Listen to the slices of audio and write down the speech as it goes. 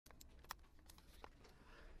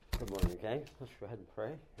Good morning, gang. Let's go ahead and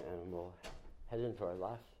pray, and we'll head into our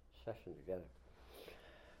last session together.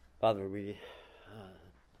 Father, we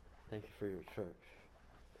thank you for your church,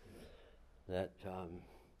 that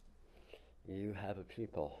you have a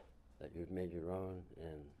people that you've made your own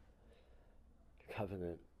in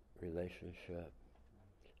covenant relationship,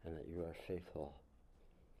 and that you are faithful,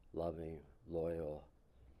 loving, loyal,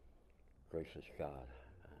 gracious God.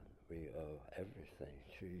 And we owe everything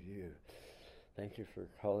to you. Thank you for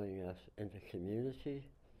calling us into community,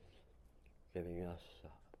 giving us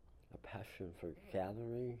a passion for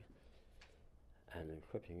gathering, and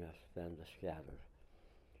equipping us then to scatter.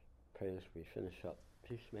 Pray as we finish up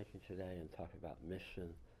peacemaking today and talk about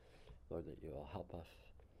mission, Lord, that you will help us.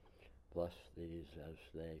 Bless these as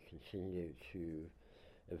they continue to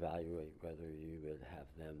evaluate whether you would have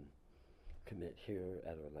them commit here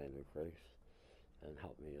at Orlando Grace, and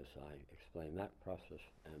help me as I explain that process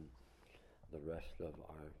and the rest of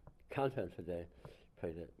our content today.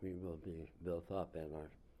 Pray that we will be built up in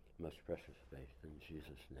our most precious faith. In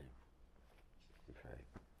Jesus' name we pray.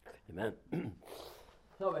 Amen.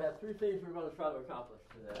 So we have three things we're going to try to accomplish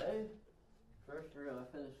today. First, we're going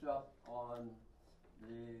to finish up on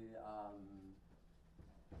the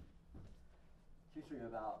teaching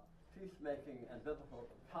about peacemaking and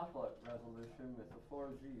biblical conflict resolution with the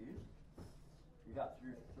 4 G's. We got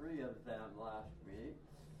through 3 of them last week.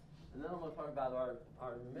 And then I'm going to talk about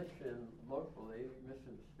our mission locally,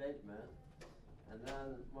 mission statement. And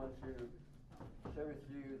then I want to share with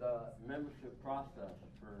you the membership process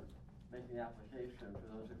for making application for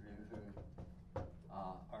those of you who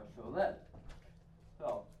are so led.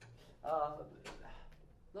 So,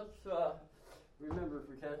 let's remember if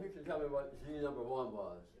we can. Who can tell me what G number 1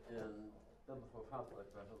 was in biblical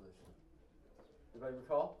conflict resolution? Anybody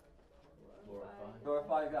recall?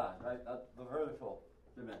 Glorify God, right? That's the vertical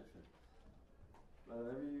dimension.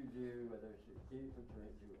 Whatever you do, whether it's eat or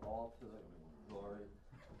drink, do all to the glory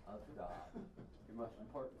of God. The most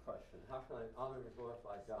important question: how can I honor and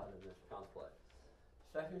glorify God in this conflict?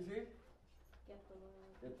 Second G?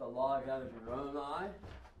 Get the log out of your own eye.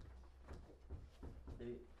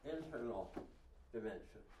 The internal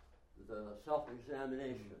dimension, the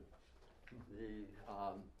self-examination, the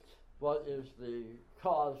what is the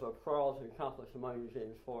cause of quarrels and conflicts among you,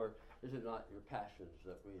 James 4? Is it not your passions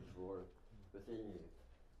that wage war within you?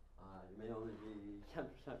 You may only be 10%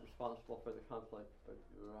 responsible for the conflict, but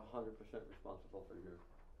you're 100% responsible for your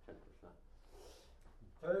 10%.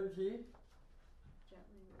 Third G?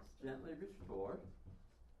 Gently restore.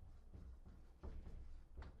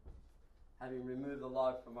 Having removed the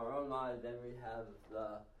log from our own eye, then we have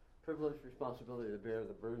the privileged responsibility to bear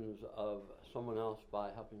the burdens of someone else by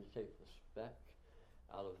helping to take the speck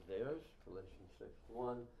out of theirs. Galatians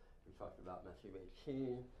 6:1. We talked about Matthew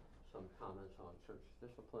 18. Some comments on church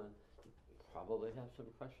discipline. We probably have some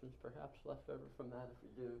questions perhaps left over from that. If we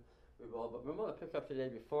do, we will. But we want to pick up today,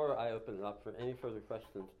 before I open it up for any further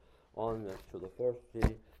questions on this, to the 4th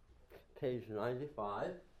G, page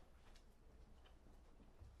 95.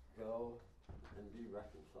 Go and be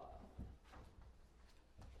reconciled.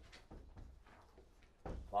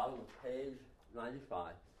 Bottom of page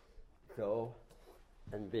 95. Go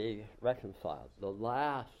and be reconciled. The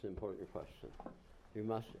last important question you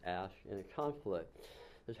must ask in a conflict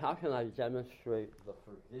is, how can I demonstrate the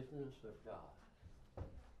forgiveness of God?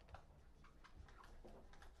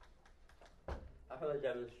 How can I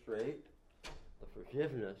demonstrate the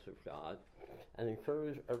forgiveness of God and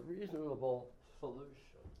encourage a reasonable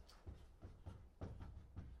solution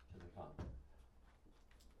to the conflict?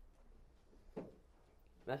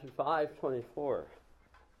 Matthew 5:24.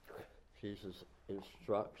 Jesus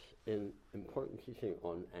instructs in important teaching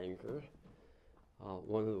on anger.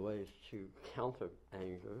 One of the ways to counter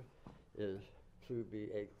anger is to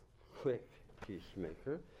be a quick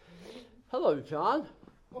peacemaker. Hello, John.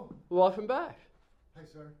 Oh. Welcome back. Hi,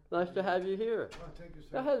 sir. Nice to have you here. Oh, thank you, sir.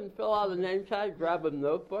 Go ahead and fill out a name tag, grab a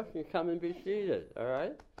notebook, and come and be seated, all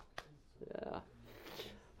right? Yeah.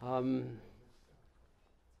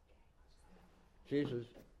 Jesus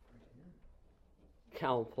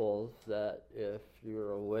counsels that if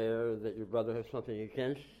you're aware that your brother has something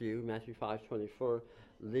against you, Matthew 5:24,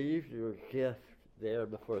 leave your gift there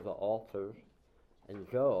before the altar and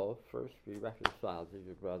go first be reconciled to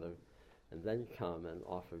your brother and then come and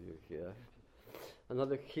offer your gift.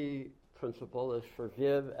 Another key principle is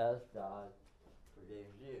forgive as God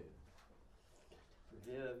forgave you.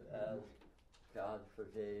 Forgive as God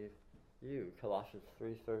forgave you. Colossians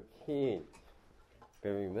 3:13.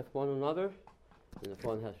 Bearing with one another, and if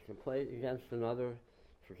one has a complaint against another,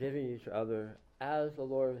 forgiving each other as the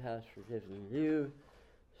Lord has forgiven you,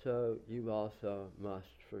 so you also must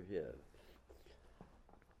forgive.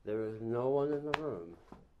 There is no one in the room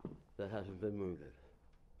that hasn't been wounded,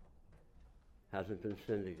 hasn't been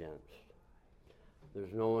sinned against.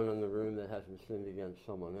 There's no one in the room that hasn't sinned against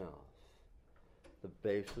someone else. The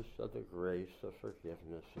basis of the grace of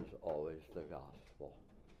forgiveness is always the gospel.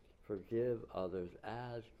 Forgive others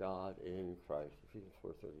as God in Christ, Ephesians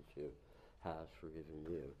 4:32, has forgiven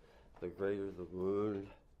you. The greater the wound,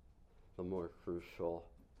 the more crucial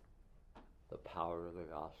the power of the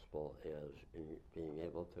gospel is in being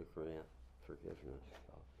able to grant forgiveness.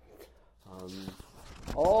 So,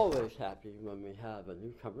 always happy when we have a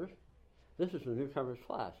newcomer. This is a newcomer's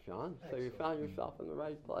class, John, so you found yourself in the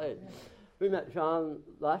right place. We met John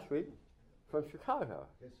last week from Chicago.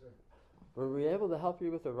 Yes, sir. Were we able to help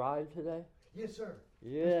you with the ride today? Yes, sir.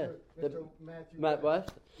 Yeah. Mr. Matthew Matt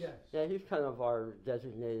West? Yes. Yeah, he's kind of our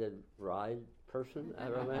designated ride person at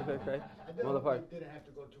Romantic, right? I didn't have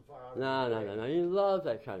to go too far out. No. He loves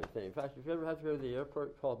that kind of thing. In fact, if you ever have to go to the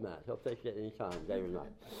airport, call Matt. He'll take you at any time, day or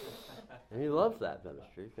night. And he loves that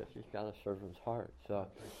ministry because he's got a servant's heart. So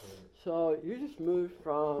you just moved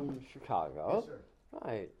from Chicago. Yes, sir.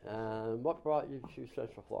 Right. And what brought you to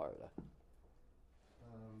Central Florida?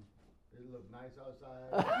 It looked nice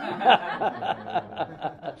outside.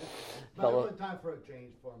 But it was time for a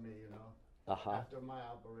change for me, you know. After my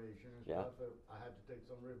operation and stuff, I had to take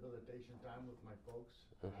some rehabilitation time with my folks.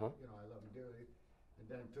 You know, I love them dearly. And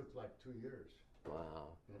then it took like 2 years.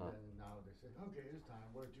 Wow. And then now they said, okay, it's time.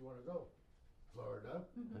 Where do you want to go? Florida.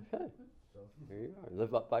 Okay. So Here you are.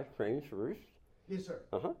 Live up by Crane's Roost? Yes, sir.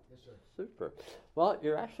 Yes, sir. Super. Well,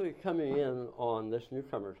 you're actually coming in on this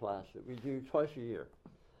newcomer class that we do twice a year.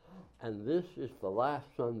 And this is the last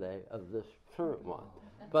Sunday of this current one.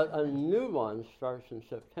 But a new one starts in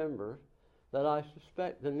September that I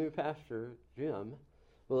suspect the new pastor, Jim,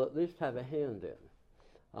 will at least have a hand in.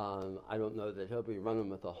 I don't know that he'll be running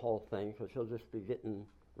with the whole thing because he'll just be getting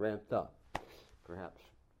ramped up. Perhaps,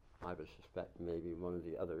 I would suspect maybe one of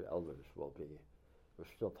the other elders will be. We're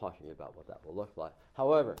still talking about what that will look like.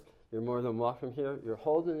 However, you're more than welcome here. You're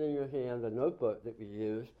holding in your hand a notebook that we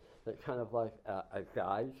use that kind of like a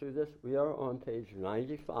guide through this. We are on page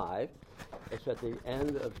 95. It's at the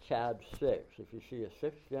end of tab 6. If you see a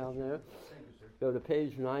 6 down there, Thank you, sir. go to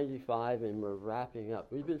page 95 and we're wrapping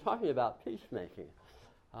up. We've been talking about peacemaking.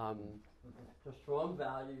 It's a strong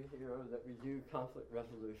value here that we do conflict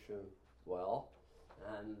resolution well,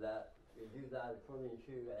 and that we do that according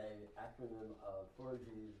to an acronym of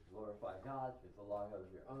 4Gs: glorify God, keep the log out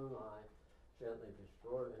of your own eye, gently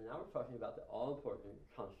restore. And now we're talking about the all-important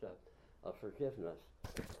concept of forgiveness.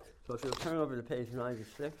 So if you'll turn over to page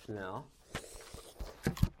 96 now,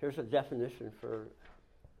 here's a definition for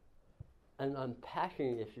an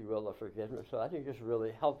unpacking, if you will, of forgiveness. So I think it's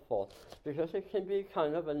really helpful because it can be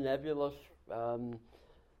kind of a nebulous,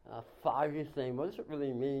 foggy thing. What does it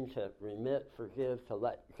really mean to remit, forgive, to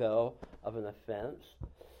let go of an offense?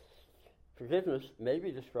 Forgiveness may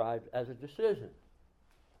be described as a decision.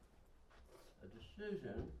 A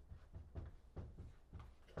decision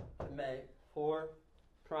to make 4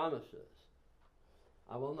 promises.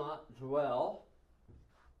 I will not dwell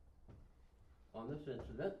on this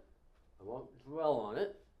incident. I won't dwell on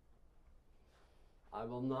it. I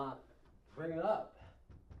will not bring up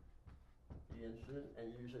the incident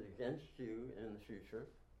and use it against you in the future.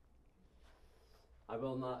 I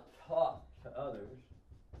will not talk to others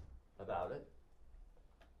about it.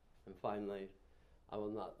 And finally, I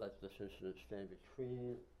will not let this incident stand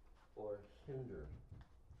between or hinder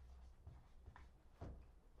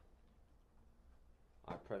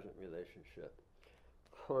our present relationship.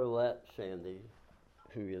 Corlette Sandy,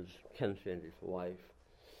 who is Ken Sandy's wife,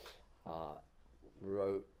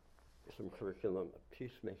 wrote some curriculum of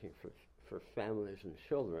peacemaking for families and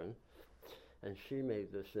children, and she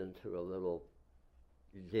made this into a little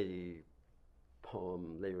ditty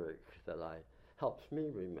poem lyric that helps me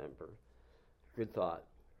remember. Good thought,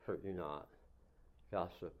 hurt you not.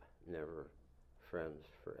 Gossip, never. Friends,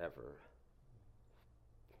 forever.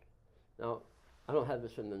 Now, I don't have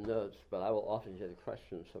this in the notes, but I will often get a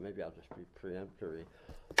question, so maybe I'll just be preemptory.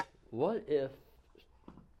 What if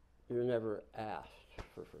you're never asked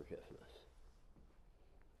for forgiveness?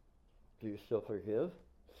 Do you still forgive?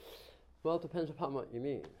 Well, it depends upon what you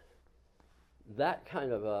mean. That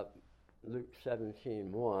kind of Luke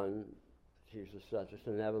 17:1, Jesus says it's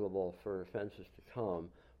inevitable for offenses to come.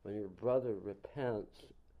 When your brother repents,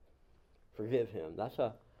 forgive him.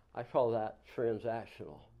 I call that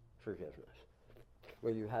transactional forgiveness,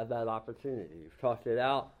 where you have that opportunity. You've talked it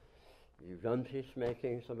out. You've done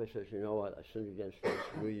peacemaking. Somebody says, you know what, I sinned against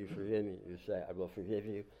you. Will you forgive me? You say, I will forgive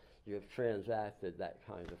you. you have transacted that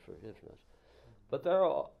kind of forgiveness. But there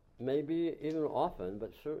are, maybe even often,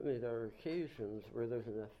 but certainly there are occasions where there's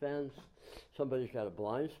an offense, somebody's got a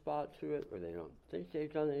blind spot to it, or they don't think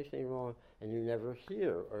they've done anything wrong, and you never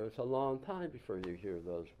hear, or it's a long time before you hear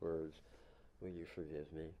those words, will you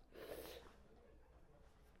forgive me?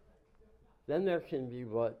 Then there can be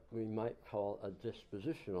what we might call a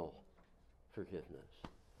dispositional forgiveness.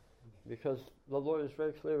 Because the Lord is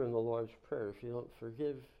very clear in the Lord's Prayer, if you don't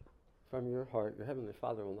forgive from your heart, your Heavenly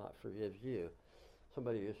Father will not forgive you.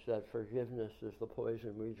 Somebody has said forgiveness is the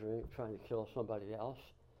poison we drink trying to kill somebody else.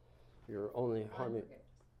 You're only harming...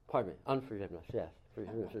 Pardon me, unforgiveness, yes.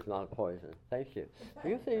 Forgiveness is not a poison. Thank you.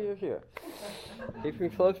 You see you're here. Keeping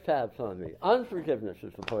close tabs on me. Unforgiveness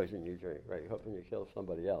is the poison you drink, right? Hoping you kill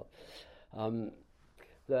somebody else.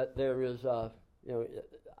 That there is, I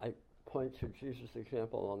point to Jesus'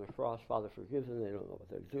 example on the cross. Father, forgive them. They don't know what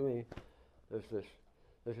they're doing. There's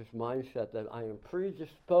this mindset that I am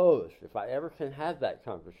predisposed, if I ever can have that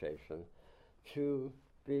conversation, to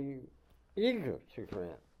be eager to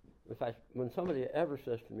grant. In fact, when somebody ever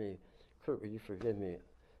says to me, Kurt, will you forgive me?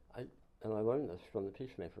 And I learned this from the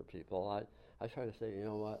Peacemaker people. I try to say, you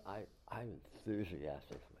know what? I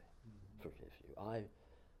enthusiastically forgive you.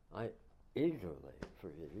 I eagerly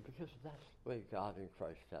forgive you because that's the way God in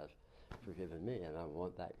Christ has forgiven me, and I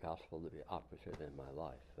want that gospel to be operative in my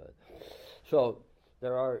life. So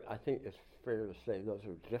there are, I think it's fair to say, those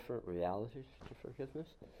are different realities to forgiveness.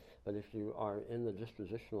 But if you are in the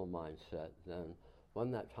dispositional mindset, then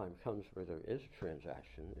when that time comes where there is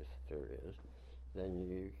transaction, if there is, then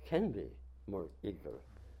you can be more eager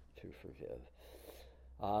to forgive.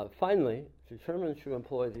 Finally, determined to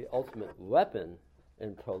employ the ultimate weapon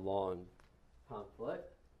in prolonged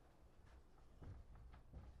conflict,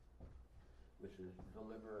 which is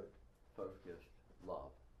deliberate, focused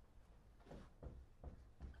love.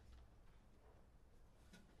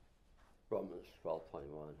 Romans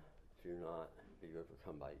 12:21, do not be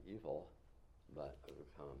overcome by evil, but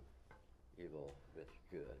overcome evil with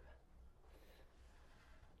good.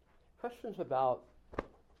 Questions about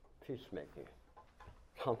peacemaking,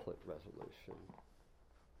 conflict resolution,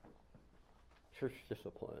 church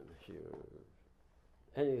discipline here,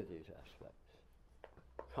 any of these aspects.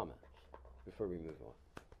 Comments before we move on.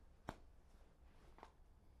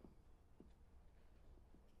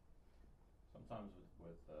 Sometimes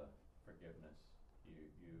with forgiveness,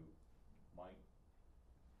 you might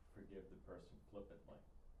forgive the person flippantly,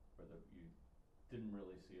 where you didn't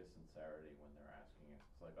really see a sincerity when they're asking you.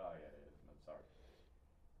 It's like, oh yeah, I'm sorry.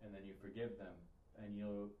 And then you forgive them, and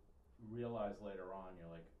you'll realize later on, you're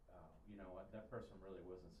like, oh, you know what, that person really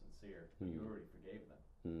wasn't sincere, but you already forgave them.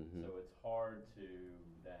 Mm-hmm. So it's hard to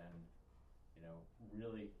then,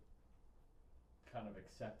 really kind of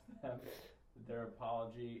accept them, their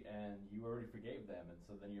apology, and you already forgave them, and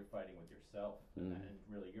so then you're fighting with yourself, and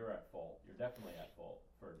really you're at fault. You're definitely at fault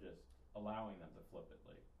for just allowing them to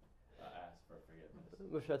flippantly ask for forgiveness.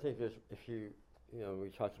 Which I think is, if we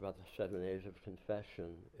talked about the 7 A's of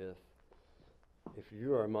confession. If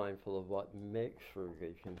you are mindful of what makes for a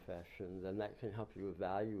good confession, then that can help you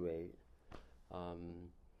evaluate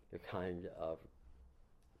the kind of,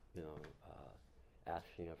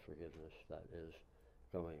 asking of forgiveness that is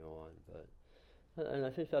going on. And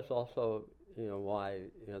I think that's also,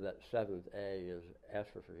 why, that 7th A is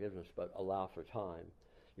ask for forgiveness, but allow for time.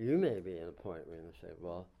 You may be in a point where you say,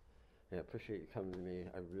 well, I appreciate you coming to me.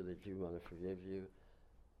 I really do want to forgive you.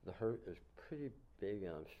 The hurt is pretty big,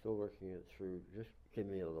 and I'm still working it through. Just give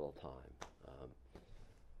me a little time.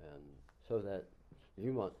 And so that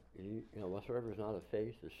whatsoever is not of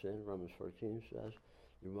faith is sin, Romans 14 says.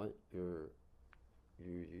 You want your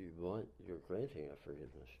granting of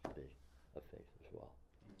forgiveness to be of faith as well.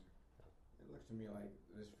 It looks to me like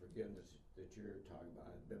this forgiveness that you're talking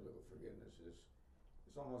about, biblical forgiveness,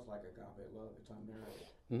 it's almost like agape love. It's unmerited.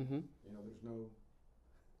 Mm-hmm. There's no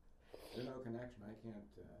connection. I can't.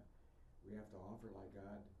 We have to offer like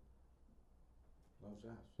God loves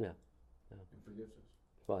us. Yeah. And forgives us.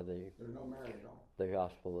 Well, there's no merit at all. The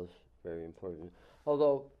gospel is very important.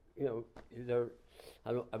 Although,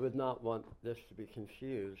 I would not want this to be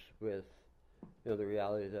confused with, the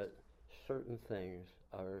reality that certain things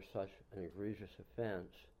are such an egregious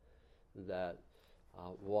offense that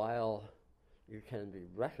while you can be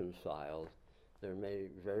reconciled, there may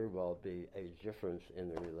very well be a difference in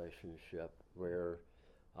the relationship where,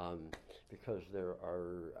 because there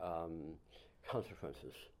are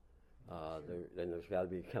consequences, then there's got to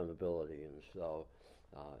be accountability, and so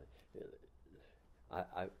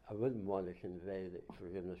I wouldn't want to convey that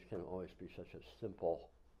forgiveness can always be such a simple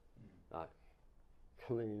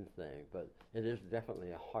clean thing, but it is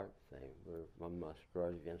definitely a heart thing where one must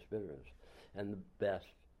guard against bitterness. And the best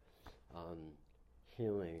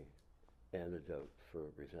healing antidote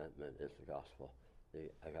for resentment is the gospel, the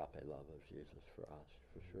agape love of Jesus for us,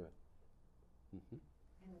 for sure. Mm-hmm.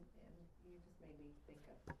 And you just made me think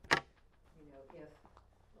of, if,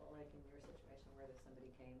 like in your situation where there's somebody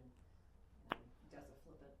came and does a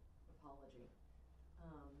flippant apology,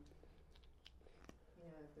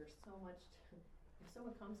 if there's so much, if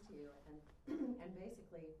someone comes to you and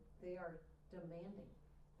basically they are demanding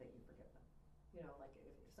that you forgive them, like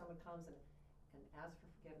if someone comes and asks for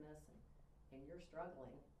forgiveness and you're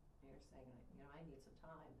struggling and you're saying, I need some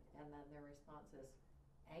time, and then their response is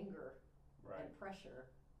anger and pressure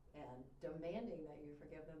and demanding that you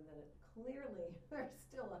forgive them, then clearly there's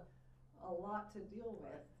still a lot to deal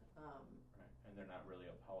with. And they're not really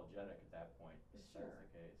apologetic at that point. Sure. That's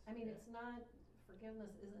the case. I mean, it's not,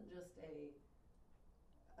 forgiveness isn't just a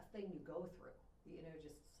thing you go through.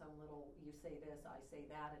 Just some little, you say this, I say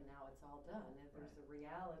that, and now it's all done. If there's a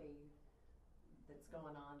reality that's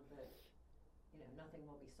going on that, nothing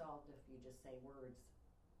will be solved if you just say words,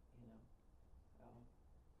 So.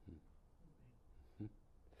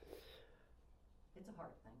 It's a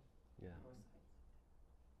hard thing. Yeah. Both sides.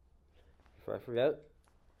 Before I forget,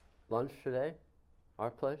 lunch today, our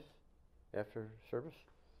place, after service.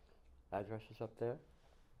 Address is up there.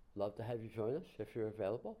 Love to have you join us if you're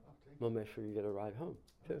available. We'll make sure you get a ride home,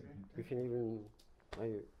 too. You can even,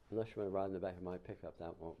 unless you want to ride in the back of my pickup,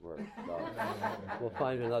 that won't work. So we'll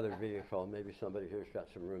find another vehicle. Maybe somebody here's got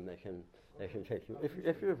some room they can take you.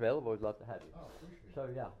 If you're available, we'd love to have you. So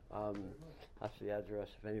yeah, that's the address.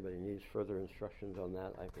 If anybody needs further instructions on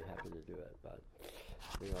that, I'd be happy to do it. But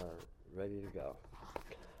we are ready to go.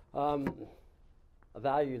 A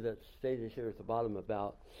value that's stated here at the bottom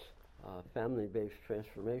about family-based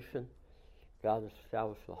transformation. God has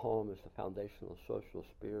established the home as the foundational social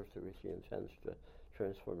sphere through which He intends to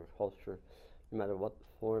transform a culture. No matter what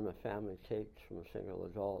form a family takes, from a single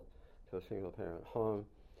adult to a single-parent home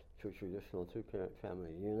to a traditional two-parent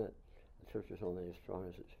family unit, the church is only as strong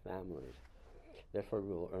as its families. Therefore,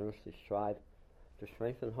 we will earnestly strive to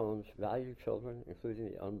strengthen homes, value children,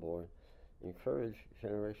 including the unborn, encourage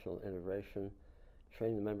generational integration,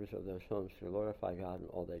 train the members of those homes to glorify God in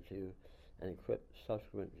all they do, and equip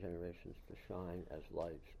subsequent generations to shine as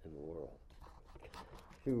lights in the world.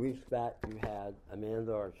 A few weeks back, you had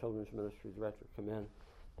Amanda, our children's ministry director, come in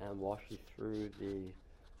and walk you through the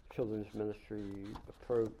children's ministry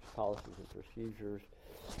approach, policies, and procedures.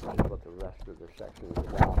 That's what the rest of the section is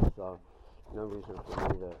about, so no reason for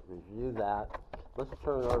me to review that. Let's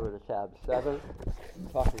turn over to tab 7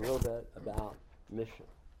 and talk a little bit about mission.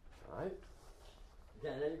 All right?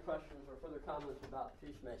 Again, any questions or further comments about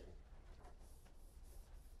peacemaking?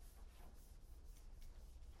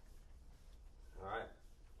 All right.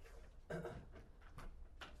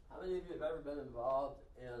 How many of you have ever been involved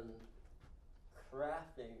in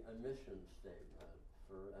crafting a mission statement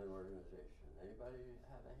for an organization? Anybody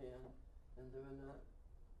have a hand in doing that?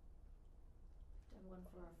 Done one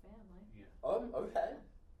for our family. Yeah. Oh, okay.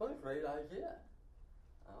 What a great idea.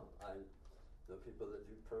 I know people that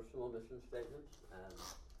do personal mission statements, and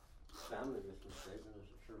family mission statement is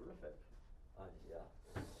a terrific idea.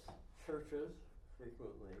 Churches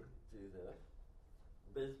frequently do this.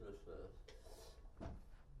 Businesses.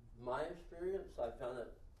 My experience, I've done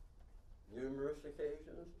it numerous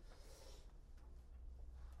occasions.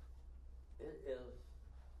 It is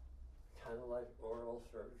kind of like oral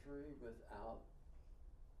surgery without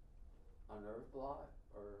a nerve block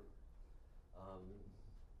or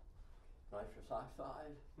nitrous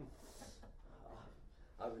oxide.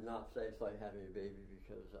 I would not say it's like having a baby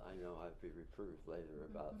because I know I'd be reproved later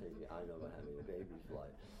about thinking I know what having a baby's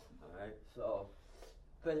like. All right, so,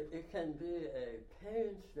 but it can be a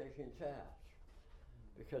painstaking task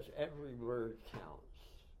because every word counts.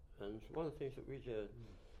 And it's one of the things that we did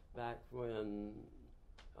back when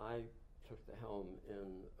I took the helm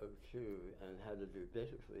in 2002 and had to do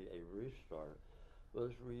basically a restart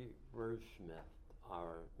was we wordsmithed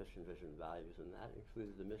our mission, vision, values, and that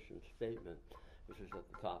included the mission statement, which is at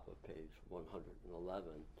the top of page 111.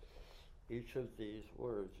 Each of these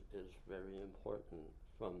words is very important,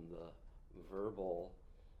 from the verbal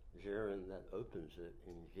gerund that opens it,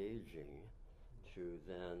 engaging, to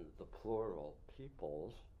then the plural,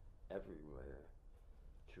 peoples everywhere,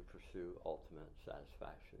 to pursue ultimate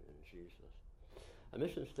satisfaction in Jesus. A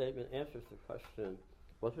mission statement answers the question,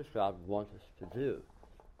 what does God want us to do,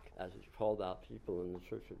 as He's called out people in the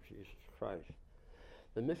Church of Jesus Christ?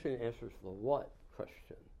 The mission answers the what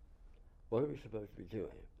question. What are we supposed to be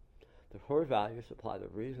doing? The core values supply the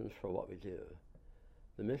reasons for what we do.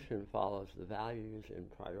 The mission follows the values in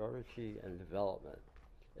priority and development.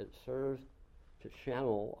 It serves to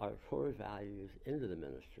channel our core values into the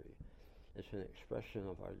ministry. It's an expression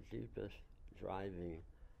of our deepest driving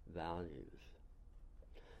values.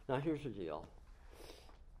 Now here's the deal.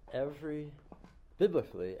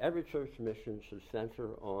 Biblically, every church mission should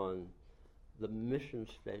center on the mission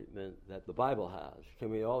statement that the Bible has.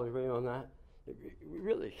 Can we all agree on that? We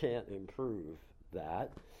really can't improve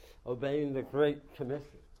that. Obeying the Great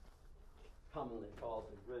Commission, commonly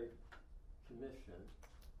called the Great Commission,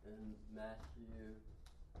 in Matthew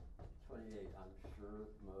 28. I'm sure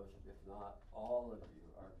most, if not all of you,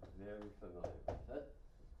 are very familiar with it.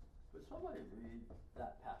 Would somebody read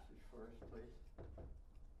that passage for us, please?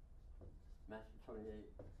 Matthew 28,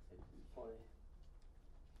 18-20.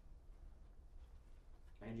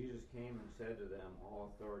 And Jesus came and said to them,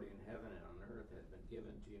 all authority in heaven and on earth has been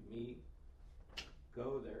given to me.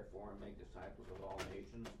 Go therefore and make disciples of all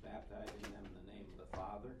nations, baptizing them in the name of the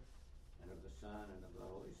Father and of the Son and of the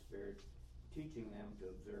Holy Spirit, teaching them to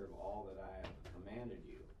observe all that I have commanded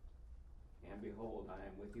you. And behold, I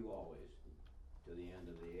am with you always to the end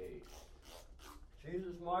of the age.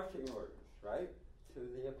 Jesus' marching orders, right? To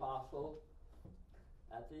the apostles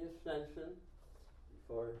at the ascension,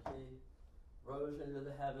 before he rose into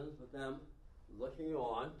the heavens with them looking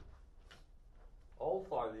on. All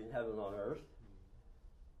authority in heaven and on earth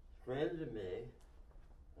granted to me,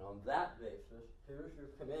 and on that basis, here's your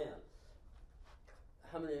commands.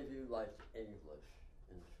 How many of you liked English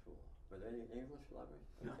in school? Were there any English lovers?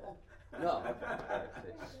 Okay. No.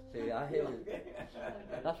 Okay. See, I hated.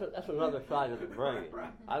 That's another side of the brain.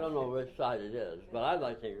 I don't know which side it is, but I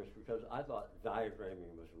liked English because I thought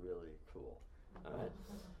diagramming was really cool. All right.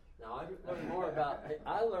 Now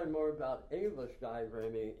I learned more about English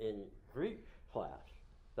diagramming in Greek class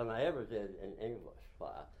than I ever did in English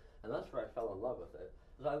class, and that's where I fell in love with it.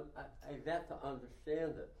 Because I got to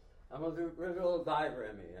understand it. I'm going to do a little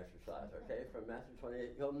diagramming exercise, okay, from Matthew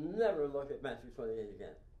 28. You'll never look at Matthew 28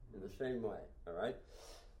 again in the same way, all right?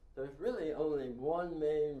 There's really only one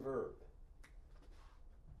main verb.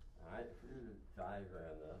 All right, if we were to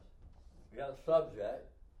diagram this, we got a subject.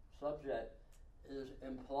 Subject is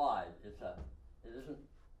implied. There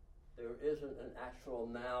isn't an actual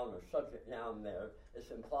noun or subject noun there. It's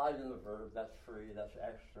implied in the verb. That's free. That's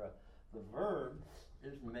extra. The verb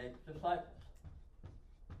is make disciples.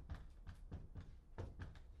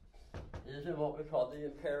 It is in what we call the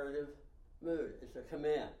imperative mood. It's a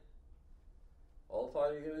command. All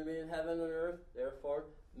authority given to me in heaven and earth, therefore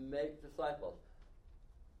make disciples.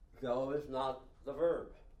 Go is not the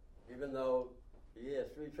verb, even though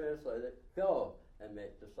ESV translated go and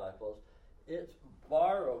make disciples. It's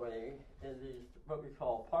borrowing in these what we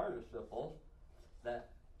call participles that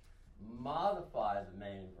modify the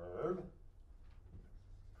main verb,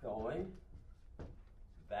 going,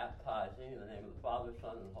 baptizing in the name of the Father,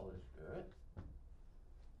 Son, and Holy Spirit,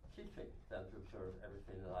 teaching them to observe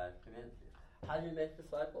everything that I have commanded you. How do you make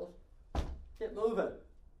disciples? Get moving.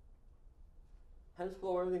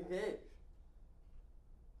 Henceforward engage.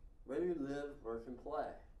 Where do you live, work, and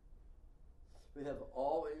play? We have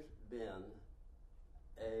always been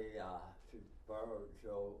to borrow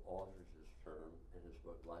Joe Aldrich's term in his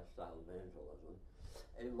book, Lifestyle Evangelism,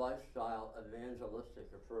 a lifestyle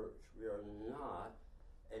evangelistic approach. We are not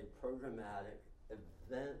a programmatic,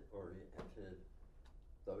 event-oriented,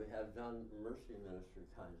 though we have done mercy ministry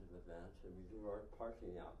kinds of events, and we do our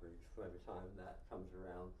parking outreach for every time that comes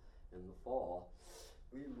around in the fall.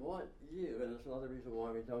 We want you, and it's another reason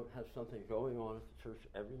why we don't have something going on at the church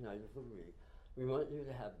every night of the week. We want you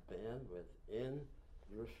to have bandwidth in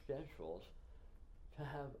your schedules to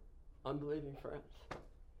have unbelieving friends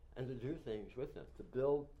and to do things with them, to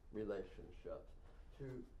build relationships, to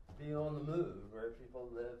be on the move where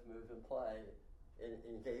people live, move, and play, in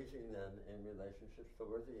engaging them in relationships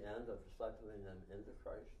toward the end of discipling them into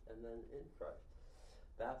Christ and then in Christ.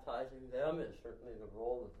 Baptizing them is certainly the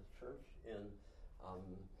role of the church in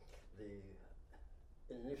the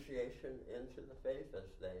initiation into the faith as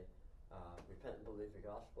they repent and believe the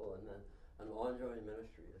gospel, and then an ongoing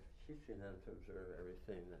ministry of teaching them to observe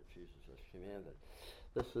everything that Jesus has commanded.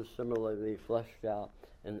 This is similarly fleshed out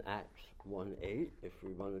in Acts 1:8. If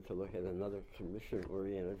we wanted to look at another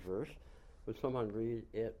commission-oriented verse, would someone read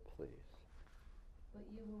it, please? But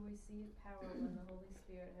you will receive power when the Holy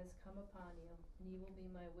Spirit has come upon you, and you will be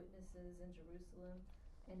my witnesses in Jerusalem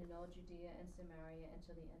and in all Judea and Samaria and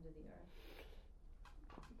to the end of the earth.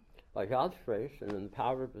 By God's grace and in the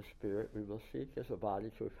power of the Spirit, we will seek as a body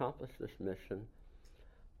to accomplish this mission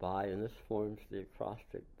by, and this forms the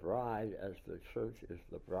acrostic, bride, as the church is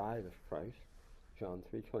the bride of Christ, John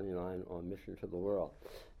 3:29, on mission to the world.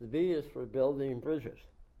 The B is for building bridges,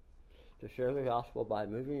 to share the gospel by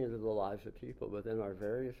moving into the lives of people within our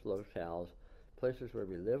various locales, places where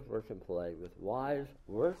we live, work, and play, with wise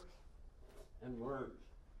works and words.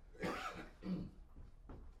 Works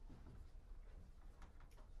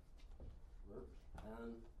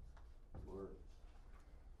and words.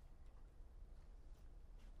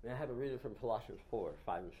 May I have a reader from Colossians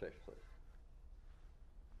 4:5 and 6, please?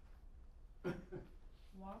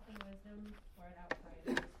 Walk in wisdom toward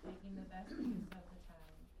outsiders, making the best use of the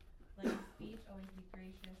time. Let your speech always be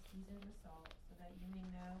gracious, seasoned with salt, so that you may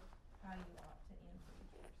know how you ought to answer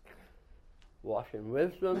each person. Walk in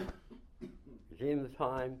wisdom, redeem the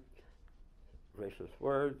time, gracious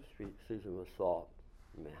words, speech seasoned with salt.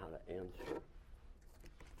 You may how to answer.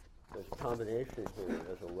 There's a combination here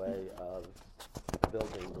as a way of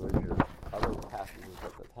building bridges. Other passages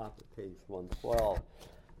at the top of page 112.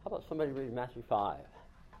 How about somebody read Matthew 5?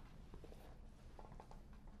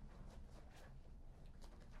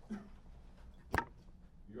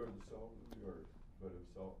 You are the salt of the earth, but if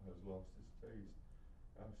salt has lost its taste,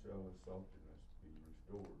 how shall its saltiness be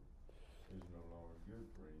restored? It is no longer good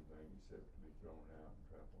for anything except to be thrown out and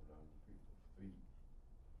trampled under people's feet.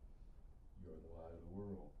 You are the light of the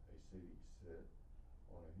world. A city set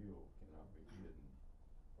on a hill cannot be hidden.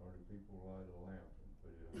 Nor do people light a lamp and put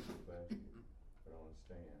it under a basket, but on a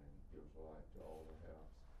stand, and it gives light to all the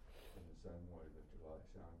house. In the same way, let your light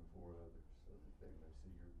shine before others, so that they may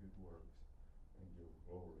see your good works and give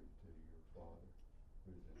glory to your Father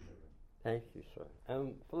who is in heaven. Thank you, sir.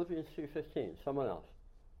 Philippians 2:15. Someone else.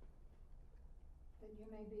 That you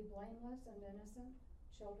may be blameless and innocent,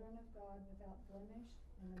 children of God without blemish,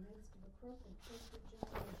 in the midst of a crooked and twisted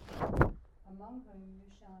generation, among whom you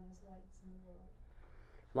shine as lights in the world.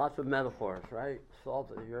 Lots of metaphors, right? Salt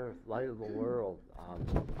of the earth, light of the world.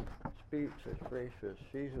 Speech is gracious,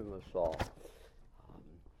 seasoned with salt.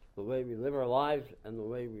 The way we live our lives and the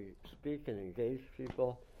way we speak and engage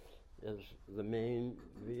people is the main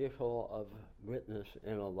vehicle of witness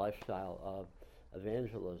in a lifestyle of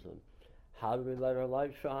evangelism. How do we let our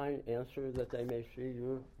light shine? Answer, that they may see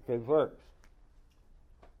your good works.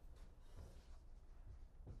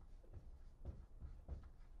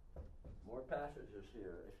 More passages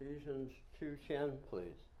here. Ephesians 2:10,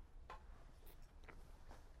 please.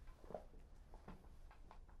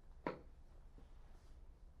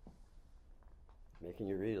 Making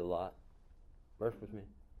you read a lot. Work with me.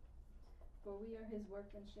 For we are his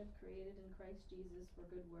workmanship, created in Christ Jesus for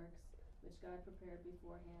good works, which God prepared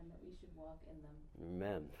beforehand that we should walk in them.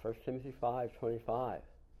 Amen. 1 Timothy 5:25.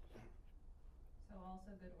 So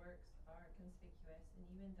also good works are conspicuous, and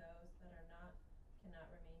even those that are not cannot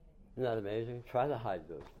remain hidden. Isn't that amazing? Try to hide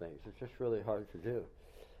those things. It's just really hard to do.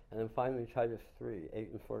 And then finally, Titus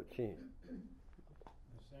 3:8 and 14. The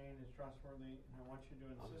saying is trustworthy, and I want you to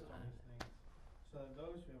insist on these things, so that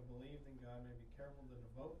those who have believed in God may be careful to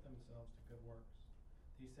devote themselves to good works.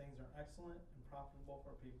 These things are excellent and profitable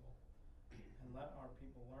for people, and let our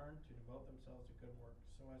people learn to devote themselves to good works,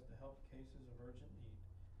 so as to help cases of urgent need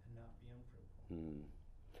and not be unfruitful.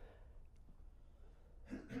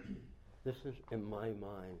 This is, in my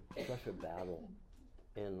mind, such a battle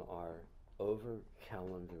in our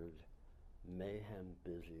over-calendared, mayhem,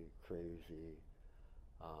 busy, crazy,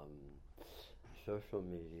 social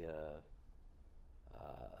media,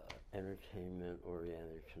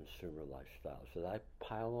 entertainment-oriented consumer lifestyles. Did I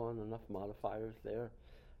pile on enough modifiers there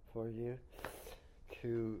for you?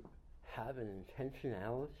 To have an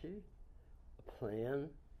intentionality, a plan,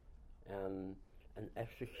 and an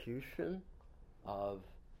execution of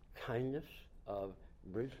kindness, of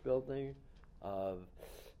bridge building, of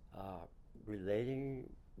relating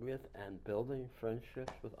with and building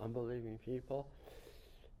friendships with unbelieving people.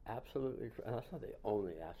 Absolutely, and that's not the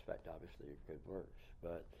only aspect, obviously, of good works,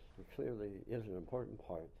 but it clearly is an important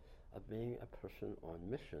part of being a person on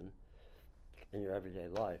mission in your everyday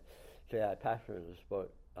life. J.I. Packer, in his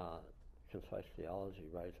book, Concise Theology,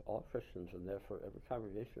 writes, all Christians, and therefore every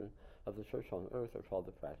congregation of the church on earth, are called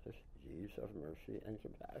to practice deeds of mercy and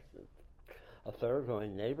compassion, a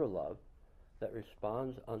thoroughgoing neighbor love that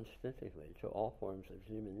responds unstintingly to all forms of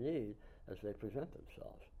human need as they present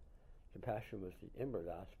themselves. Compassion was the inward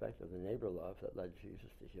aspect of the neighbor love that led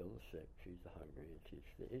Jesus to heal the sick, feed the hungry, and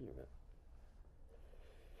teach the ignorant.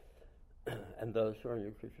 And those who are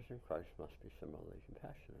new creatures in Christ must be similarly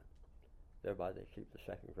compassionate. Thereby they keep the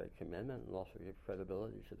second great commandment and also give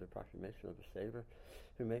credibility to the proclamation of a Savior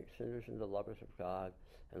who makes sinners into lovers of God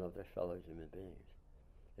and of their fellow human beings.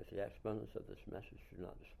 If the exponents of this message do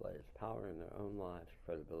not display its power in their own lives,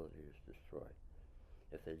 credibility is destroyed.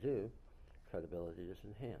 If they do, credibility is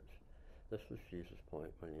enhanced. This was Jesus' point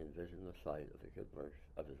when he envisioned the sight of the good works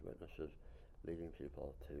of his witnesses leading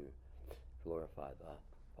people to glorify the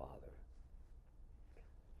Father.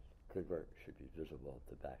 Good works should be visible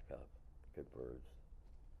to back up good words.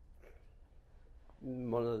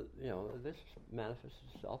 One of this manifests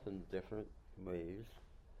itself in different ways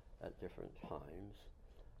at different times.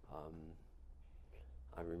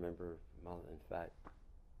 I remember, well, in fact,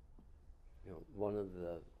 one of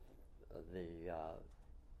the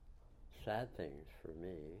sad things for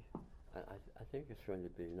me, I think it's going to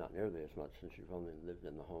be not nearly as much since you've only lived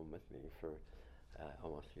in the home with me for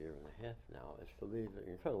almost a year and a half now, is to leave the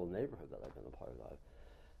incredible neighborhood that I've been a part of.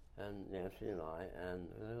 And Nancy and I, and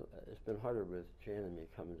it's been harder with Jan and me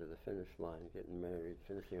coming to the finish line, getting married,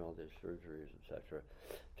 finishing all these surgeries, etc.,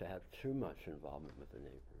 to have too much involvement with the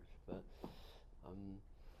neighbors. But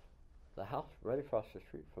the house right across the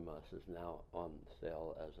street from us is now on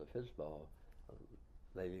sale as a FSBO. A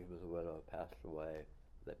lady who was a widow passed away.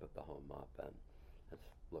 They put the home up, and it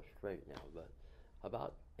looks great now. But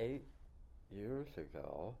about 8 years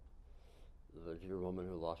ago, the dear woman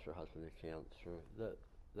who lost her husband to cancer,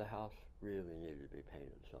 the house really needed to be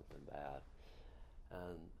painted something bad.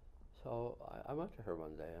 And so I went to her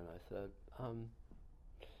one day and I said,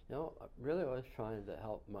 really I was trying to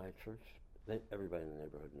help my church. Everybody in the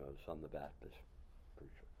neighborhood knows I'm the Baptist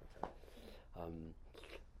preacher. Okay?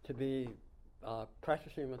 To be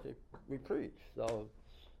practicing what we preach. So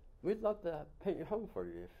we'd love to paint your home for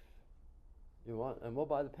you if you want, and we'll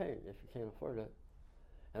buy the paint if you can't afford it.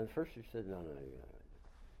 And at first she said, no.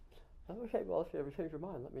 I said, okay, well, if you ever change your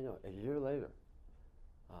mind, let me know. A year later,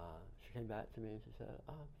 she came back to me and she said,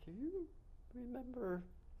 do you remember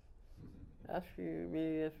asking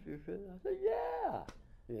me if you could? I said, yeah.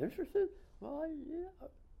 You interested? Well,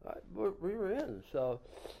 yeah. We were in. So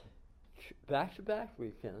back-to-back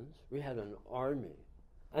weekends, we had an army.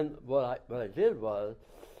 And what I did was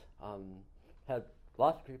had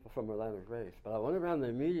lots of people from Orlando Grace, but I went around the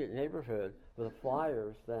immediate neighborhood with a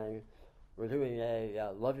flyer saying, we're doing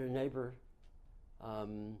a Love Your Neighbor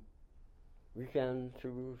weekend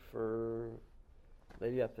for a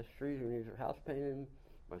lady up the street who needs her house painted.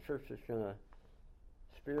 My church is going to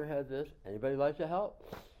spearhead this. Anybody like to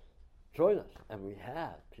help? Join us. And we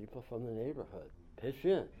had people from the neighborhood pitch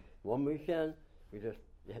in. One weekend, we just,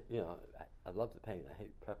 I love to paint. I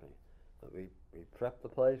hate prepping. But we prepped the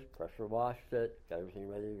place, pressure washed it, got everything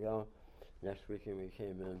ready to go. Next weekend we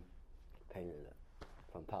came in, painted it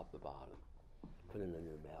from top to bottom, put in a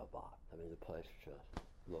new mailbox. I mean, the place just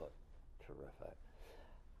looked terrific.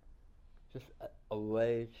 Just a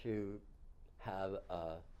way to have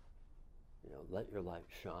a, let your light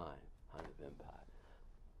shine kind of impact.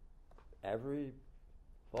 Every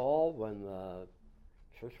fall when the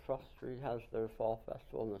Church Across the Street has their fall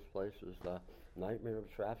festival, and this place is the nightmare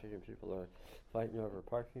of traffic and people are fighting over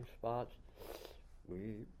parking spots,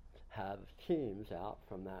 we have teams out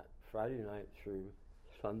from that Friday night through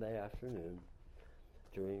Sunday afternoon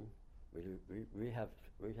doing, we have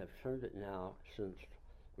turned it now since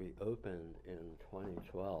we opened in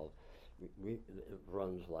 2012. It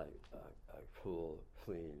runs like a cool,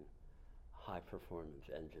 clean, high-performance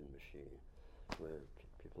engine machine where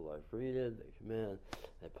people are greeted, they come in,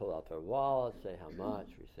 they pull out their wallets, say how much,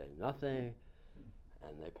 we say nothing,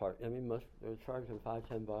 and they park. I mean, they're charging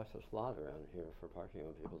 $5-10 a slot around here for parking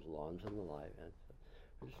on people's lawns and the like. And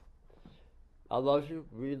so I love you.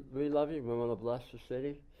 We love you. We want to bless the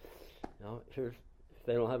city. If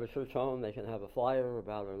they don't have a church home, they can have a flyer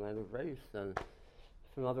about Orlando Grace, and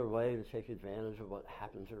it's another way to take advantage of what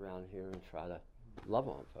happens around here and try to love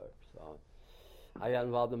on folks. So I got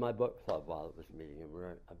involved in my book club while it was meeting,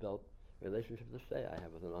 and I built a relationship to this day I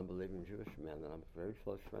have with an unbelieving Jewish man that I'm very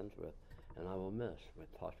close friends with, and I will miss with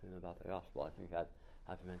talking about the gospel. I think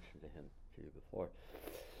I've mentioned to you before.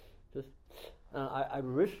 I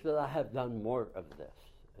wish that I had done more of this.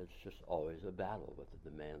 It's just always a battle with the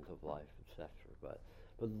demands of life, etc. But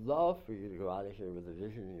would love for you to go out of here with a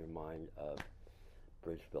vision in your mind of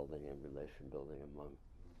bridge building and relation building among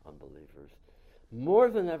unbelievers. More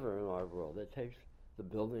than ever in our world, it takes the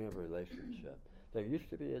building of a relationship. There used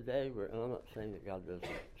to be a day where, and I'm not saying that God doesn't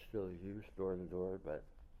still use door to door, but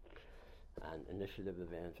and initiative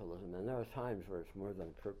evangelism, and there are times where it's more than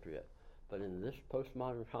appropriate. But in this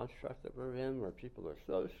postmodern construct that we're in, where people are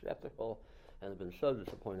so skeptical and have been so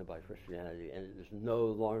disappointed by Christianity, and it is no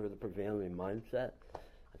longer the prevailing mindset,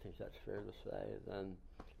 I think that's fair to say, then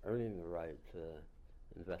earning the right to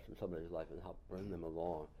invest in somebody's life and help bring them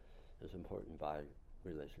along is important by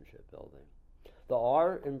relationship building. The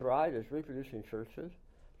R in Bride is reproducing churches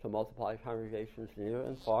to multiply congregations near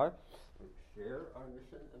and far. We share our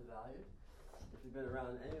mission and values. if you've been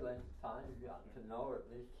around any length of time, you've gotten to know or at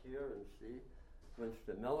least hear and see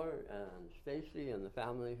Winston Miller and Stacy and the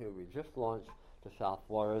family who we just launched to South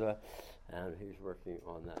Florida, and he's working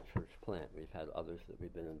on that church plant. We've had others that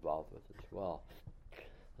we've been involved with as well.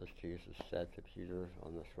 As Jesus said to Peter,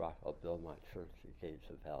 on this rock I'll build my church, the gates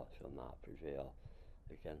of hell shall not prevail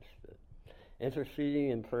against it. Interceding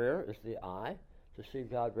in prayer is the I, to see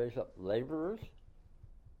God raise up laborers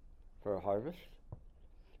for a harvest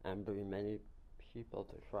and bring many people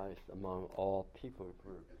to Christ among all people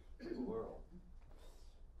groups in the world.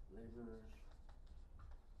 Laborers,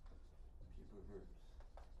 people groups.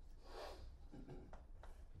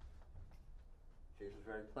 Jesus is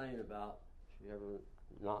very plain about, if you're ever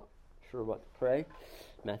not sure what to pray,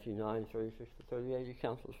 Matthew 9:36-38, he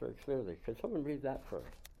counsels very clearly. Could someone read that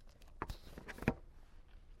first?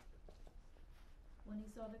 When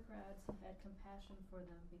he saw the crowds, he had compassion for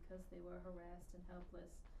them because they were harassed and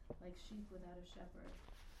helpless, like sheep without a shepherd.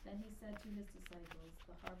 Then he said to his disciples,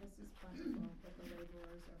 the harvest is plentiful, but the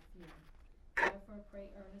laborers are few. Therefore pray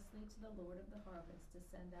earnestly to the Lord of the harvest to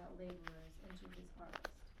send out laborers into his harvest.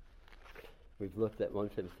 We've looked at 1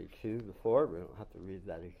 Timothy 2 before. We don't have to read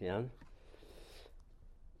that again.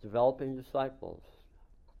 Developing disciples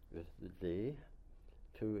is the D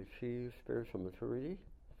to achieve spiritual maturity.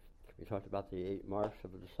 We talked about the 8 marks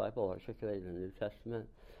of a disciple articulated in the New Testament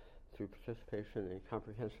through participation in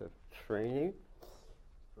comprehensive training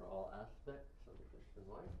for all aspects of the Christian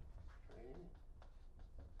life. Training.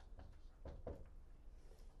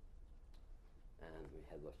 And we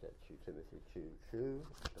had looked at 2 Timothy 2:2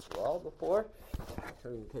 as well before.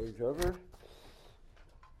 Turning the page over.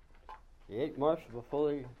 The 8 marks of a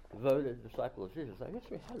fully devoted disciple of Jesus. I guess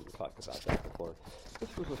we hadn't talked about that before.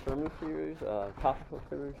 This was a sermon series, a topical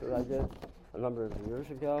series that I did a number of years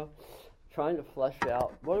ago, trying to flesh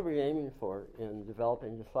out what are we aiming for in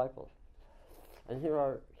developing disciples. And here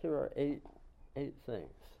are 8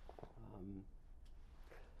 things.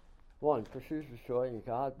 1, pursues his joy in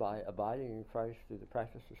God by abiding in Christ through the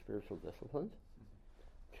practice of spiritual disciplines.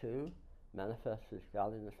 2, manifests his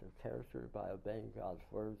godliness of character by obeying God's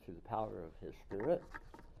word through the power of his Spirit.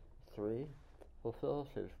 3, fulfills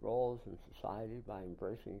his roles in society by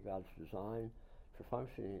embracing God's design for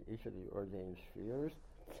functioning in each of the ordained spheres,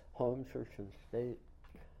 home, church, and state.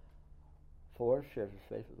 4, shares his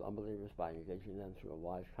faith with unbelievers by engaging them through a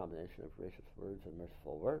wise combination of gracious words and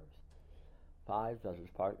merciful works. 5, does his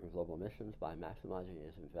part in global missions by maximizing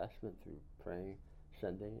his investment through praying,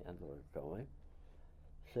 sending, and Lord going.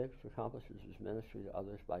 6, accomplishes his ministry to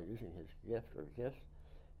others by using his gift or gifts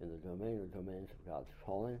in the domain or domains of God's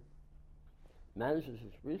calling. Manages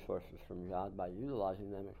his resources from God by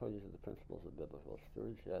utilizing them according to the principles of biblical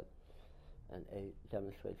stewardship. And 8,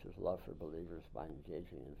 demonstrates his love for believers by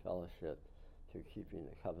engaging in fellowship through keeping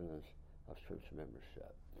the covenants of church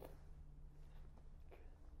membership.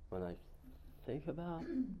 When I think about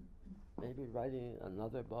maybe writing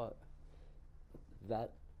another book,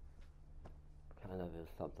 that kind of is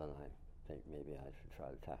something I think maybe I should try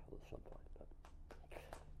to tackle at some point, but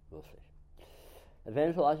we'll see.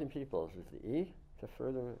 Evangelizing peoples is the E, to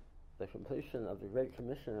further the completion of the Great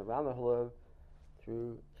Commission around the globe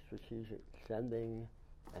through strategic sending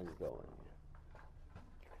and going.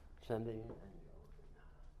 Sending and going.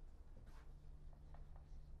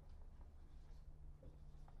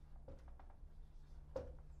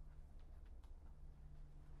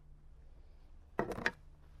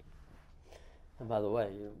 And by the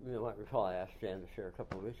way, you might recall I asked Jan to share a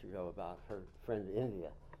couple of weeks ago about her friend India,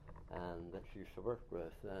 and that she used to work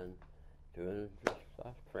with, and doing just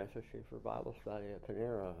Francis Schaeffer Bible study at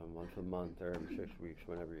Panera once a month or every 6 weeks,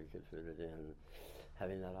 whenever you could fit it in,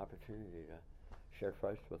 having that opportunity to share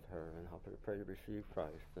Christ with her and help her pray to receive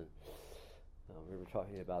Christ. And we were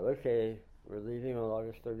talking about, okay, we're leaving on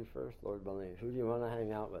August 31st, Lord willing, who do you want to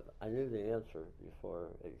hang out with? I knew the answer before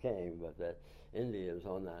it came, but that India is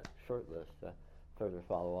on that short list to further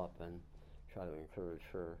follow up and try to encourage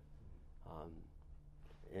her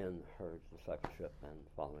in her discipleship and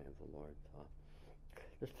following of the Lord.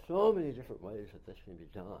 There's so many different ways that this can be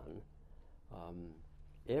done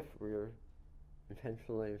if we're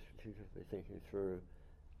intentionally and strategically thinking through,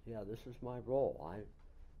 yeah, this is my role.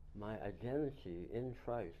 My identity in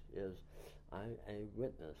Christ is I'm a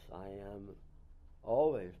witness. I am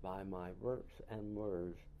always, by my works and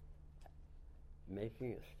words,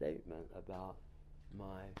 making a statement about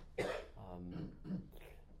my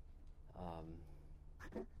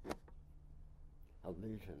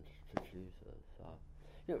allegiance to Jesus.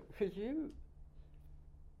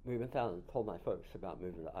 We went down and told my folks about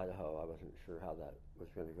moving to Idaho. I wasn't sure how that was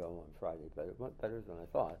going to go on Friday, but it went better than I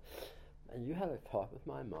thought. And you had a talk with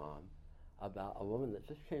my mom about a woman that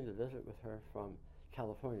just came to visit with her from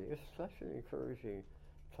California. It's such an encouraging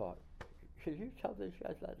talk. Could you tell these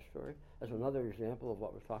guys that story as another example of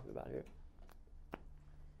what we're talking about here?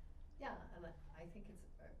 Yeah, and I think it's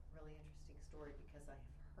a really interesting story because I've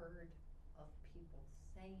heard of people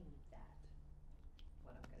saying that,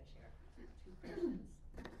 what I'm going to share, to Christians many,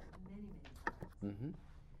 many times. Mm-hmm.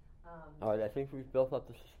 All right, I think we've built up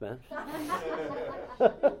the suspense.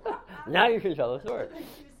 Now you can tell the story.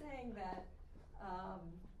 She was saying that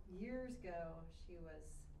years ago she was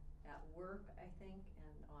at work, I think,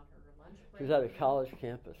 and on her lunch break. She was at a college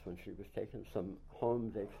campus when she was taking some home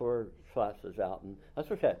decor classes out, and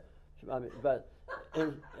that's okay. I mean, but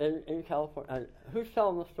in California, who's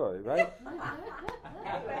telling the story, right?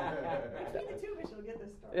 Anyway, between the two of us, you'll get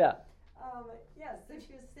this story. Yeah. So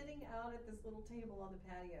she was sitting out at this little table on the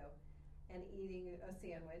patio and eating a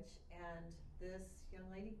sandwich, and this young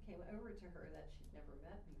lady came over to her that she'd never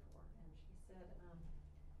met before, and she said,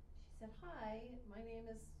 "Hi, my name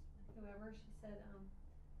is whoever." She said,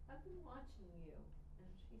 "I've been watching you," and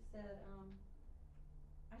she said,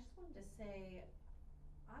 "I just wanted to say,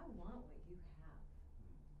 I want what you have."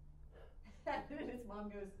 And his mom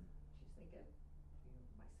goes, she's thinking,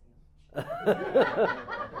 my sandwich.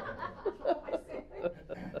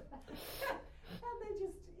 And they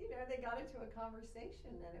just, they got into a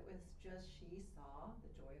conversation, and it was just, she saw the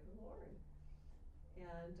joy of the Lord.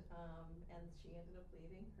 And she ended up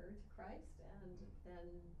leading her to Christ, and then,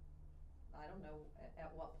 I don't know at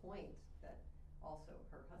what point that also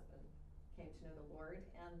her husband came to know the Lord,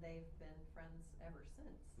 and they've been friends ever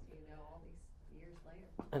since, all these years later.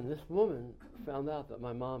 And this woman found out that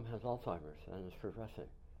my mom has Alzheimer's and is progressing.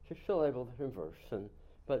 She's still able to converse,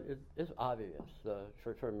 but it's obvious. The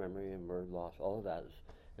short-term memory and word loss, all of that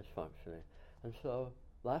is functioning. And so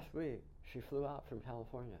last week, she flew out from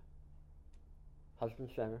California. Husband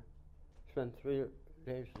sent her. Spent 3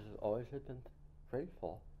 days, as always, had been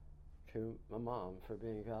grateful to my mom for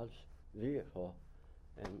being God's vehicle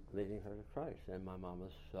and leading her to Christ. And my mom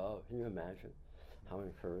was so, can you imagine how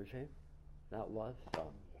encouraging that was?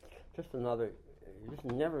 So just another, you just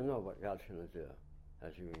never know what God's going to do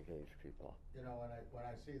as you engage people. When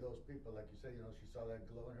I see those people, like you said, she saw that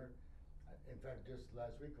glow in her. In fact, just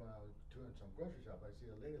last week when I was doing some grocery shop, I see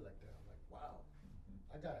a lady like that. I'm like, wow,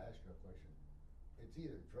 I got to ask you a question. It's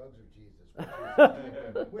either drugs or Jesus.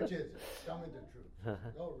 Which is it? Tell me the truth.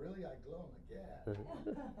 Oh, really? I glow? I'm like, yeah.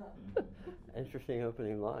 Interesting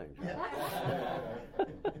opening line. Is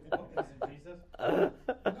it Jesus?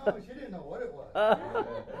 No, she didn't know what it was.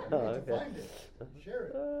 You need to find it.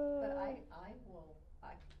 Share it. But I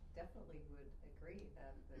definitely would agree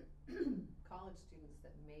that the college students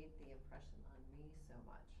that made the impression on me so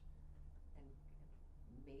much and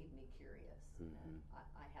made me curious, and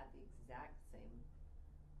I had the exact same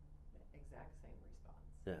response.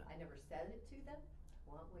 Yeah. I never said it to them,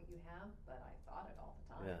 want what you have, but I thought it all the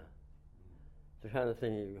time. Yeah. It's the kind of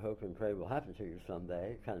thing you hope and pray will happen to you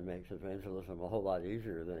someday. It kind of makes evangelism a whole lot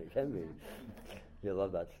easier than it can be. You'll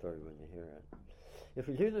love that story when you hear it. If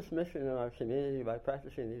we do this mission in our community by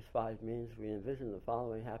practicing these 5 means, we envision the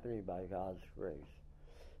following happening by God's grace.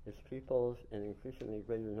 Its peoples in increasingly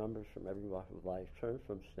greater numbers from every walk of life turn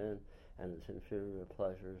from sin and its inferior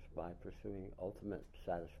pleasures by pursuing ultimate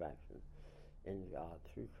satisfaction in God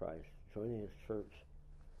through Christ, joining His church,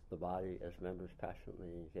 the body, as members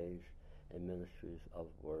passionately engaged in ministries of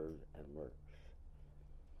word and works.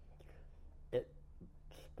 Its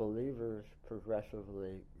believers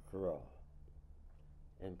progressively grow.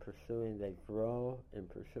 They grow in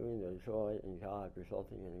pursuing their joy in God,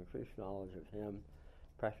 resulting in increased knowledge of Him,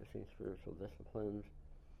 practicing spiritual disciplines,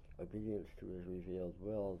 obedience to His revealed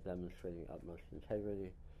will, demonstrating utmost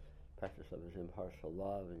integrity, practice of His impartial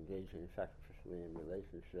love, engaging sacrificially in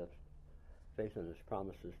relationships, faith in His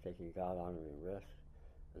promises, taking God-honoring risks,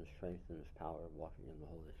 and strength in His power, walking in the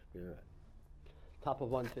Holy Spirit. Top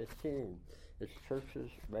of 115, its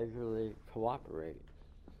churches regularly cooperate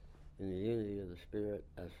in the unity of the Spirit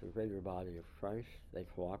as the greater body of Christ. They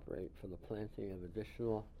cooperate for the planting of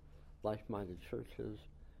additional like-minded churches,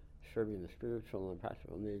 serving the spiritual and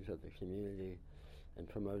practical needs of the community, and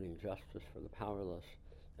promoting justice for the powerless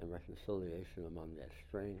and reconciliation among the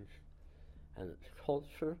estranged. And its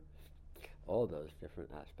culture, all those different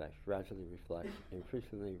aspects, gradually reflect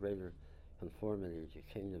increasingly greater conformity to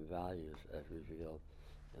kingdom values as revealed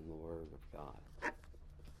in the Word of God.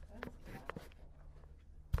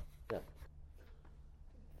 Yes,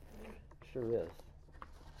 sure is.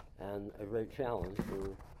 And a great challenge.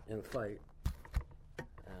 We're in a fight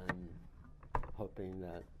and hoping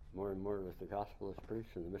that more and more as the gospel is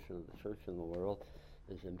preached and the mission of the church in the world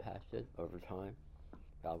is impacted over time,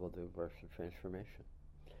 God will do works of transformation.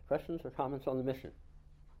 Questions or comments on the mission?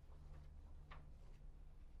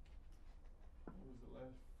 What was the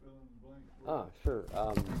last fill in the blank? Sure.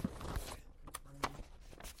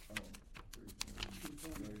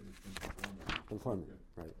 Conformity,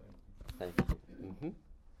 right. Thank you. Mm-hmm.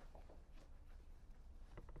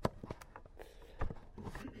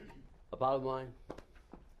 A bottom line,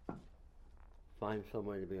 find some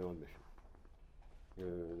way to be on mission.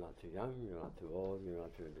 You're not too young, you're not too old, you're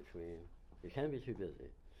not too in between. You can't be too busy.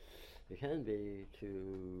 You can be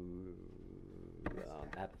too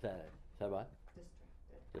apathetic. Is that right?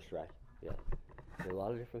 Distracted, yeah. There are a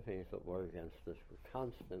lot of different things that work against us. We're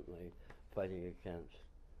constantly fighting against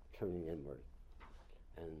turning inward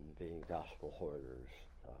and being gospel hoarders.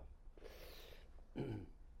 I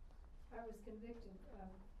was convicted of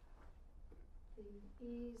the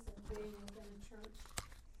ease of being within a church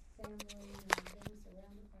family and being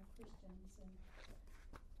surrounded by Christians.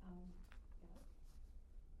 And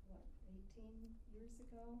 18 years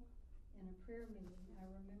ago in a prayer meeting, I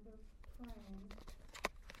remember praying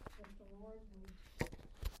that the Lord would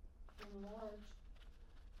enlarge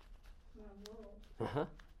my world.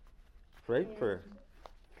 Great prayer.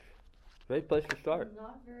 Great place to start.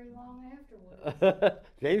 Not very long afterwards.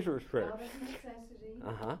 Dangerous prayer. Out of necessity, I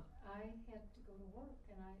had to go to work,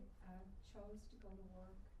 and I chose to go to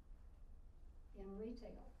work in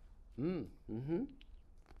retail. Mm-hmm.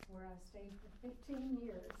 Where I stayed for 15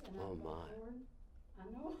 years, and I thought, Lord, I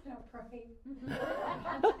know I prayed,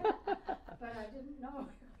 but I didn't know.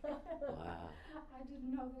 Wow. I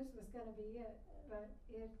didn't know this was going to be it, but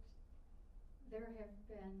there have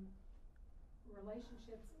been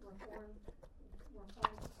relationships were formed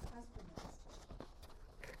customers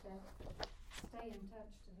that stay in touch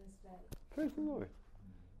to this day. Praise the Lord.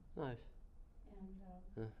 Nice. And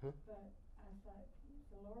but I thought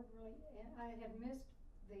the Lord really, and I had missed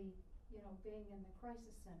the being in the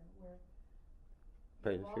crisis center where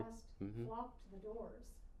the lost flock to the doors.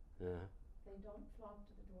 Yeah. They don't flock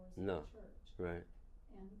to the doors of the church. Right.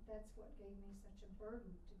 And that's what gave me such a burden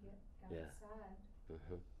to get outside the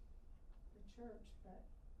church, but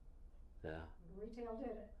retail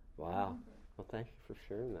did it. Wow. Well, thank you for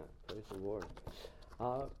sharing that. Praise the Lord.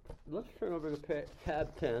 Let's turn over to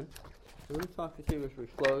tab 10. I'm going to talk with you as we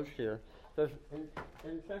close here. There's,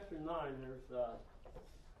 in section 9, there's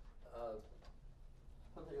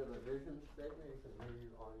something of a vision statement you can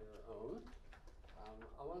read on your own.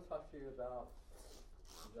 I want to talk to you about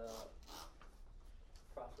the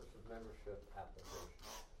process of membership application,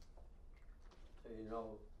 so you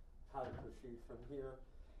know how to proceed from here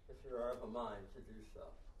if you are of a mind to do so.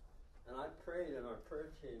 And I prayed in our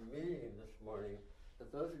prayer team meeting this morning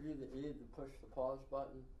that those of you that need to push the pause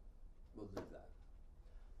button will do that,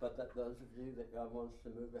 but that those of you that God wants to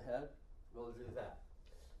move ahead will do that.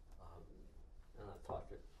 And I've talked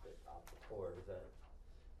about before that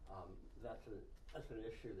that's an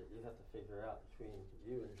issue that you have to figure out between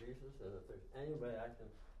you and Jesus, and if there's any way I can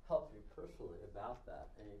help you personally about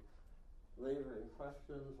that, any lingering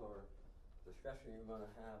questions or discussion you want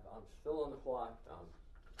to have, I'm still on the clock, I'm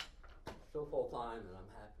still full-time, and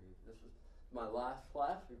I'm happy. This is my last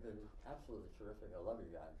class. You've been absolutely terrific. I love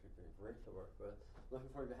you guys. You've been great to work with.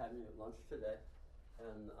 Looking forward to having you at lunch today,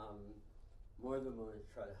 and more than willing to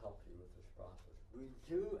try to help you with this process. We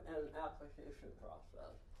do an application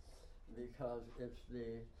process because it's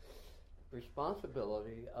the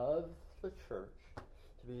responsibility of the church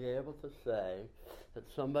to be able to say that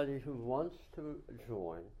somebody who wants to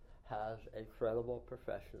join has a credible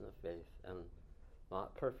profession of faith, and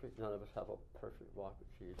not perfect, none of us have a perfect walk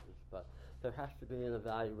with Jesus, but there has to be an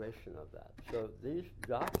evaluation of that. So these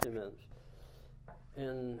documents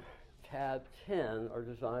in tab 10 are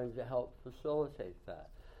designed to help facilitate that.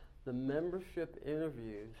 The membership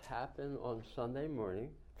interviews happen on Sunday morning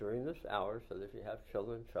during this hour, so that if you have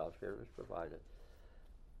children, childcare is provided.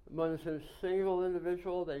 When it's a single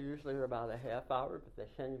individual, they usually are about a half hour, but they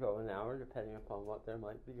can go an hour depending upon what there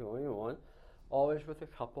might be going on. Always with a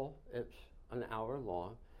couple, it's an hour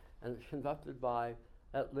long, and it's conducted by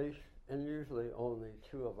at least, and usually only,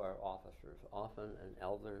 2 of our officers, often an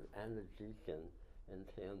elder and a deacon in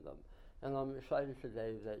tandem. And I'm excited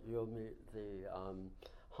today that you'll meet the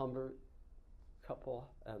Humbert couple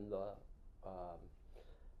and the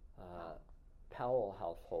Powell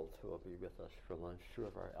household who will be with us for lunch, 2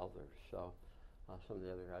 of our elders. So some of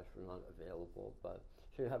the other guys were not available, but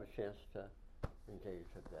so you have a chance to engage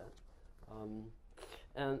a bit.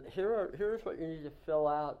 And here's what you need to fill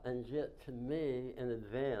out and get to me in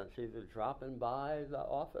advance, either dropping by the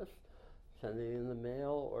office, sending in the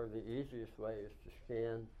mail, or the easiest way is to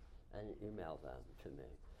scan and email them to me.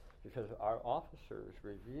 because our officers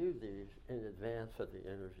review these in advance of the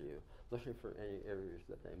interview, looking for any areas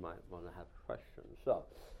that they might want to have questions. So,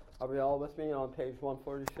 are we all with me on page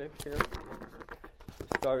 146 here?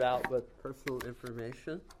 Start out with personal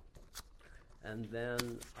information, and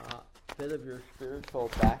then a bit of your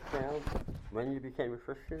spiritual background, when you became a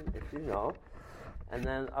Christian, if you know, and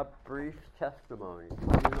then a brief testimony.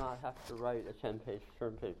 You do not have to write a 10-page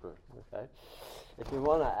term paper, okay? If you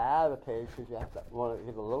want to add a page because you want to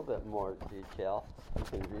give a little bit more detail, you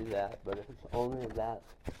can do that, but if it's only that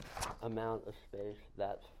amount of space,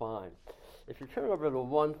 that's fine. If you turn over to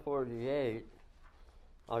 148,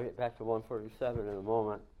 I'll get back to 147 in a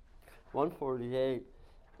moment. 148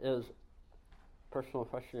 is personal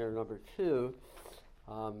questionnaire number 2,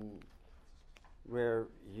 where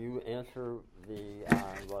you answer the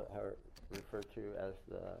what are referred to as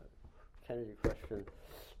the Kennedy question.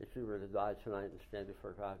 If you were to die tonight and stand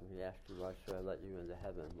before God and He asked you, why should I let you into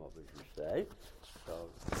heaven, what would you say? So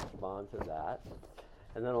respond to that.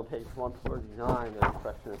 And then on page 149, there's a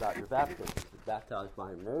question about your baptism. You're baptized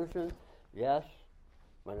by immersion? Yes.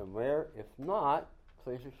 When and where? If not,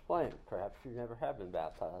 please explain. Perhaps you never have been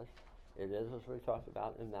baptized. It is, as we talked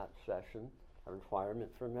about in that session, a requirement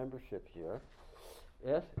for membership here.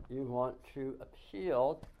 If you want to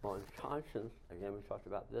appeal on conscience, again, we talked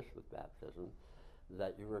about this with baptism,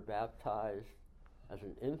 that you were baptized as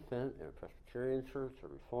an infant in a Presbyterian church, a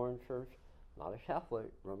Reformed church, not a Catholic,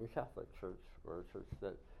 Roman Catholic church, or a church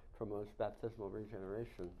that promotes baptismal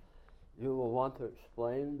regeneration. You will want to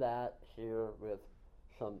explain that here with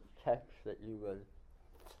some text that you would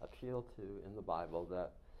appeal to in the Bible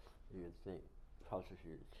that you would think causes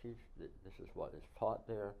you to teach that this is what is taught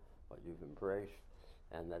there, what you've embraced,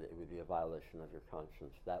 and that it would be a violation of your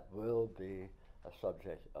conscience. That will be a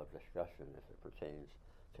subject of discussion if it pertains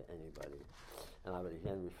to anybody. And I would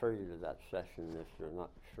again refer you to that session if you're not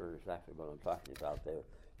sure exactly what I'm talking about there.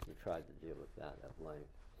 We tried to deal with that at length.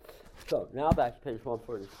 So now back to page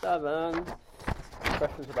 147.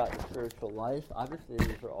 Questions about your spiritual life. Obviously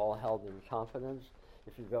these are all held in confidence.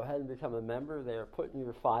 If you go ahead and become a member, they are put in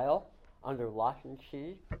your file under lock and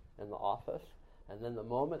key in the office. And then the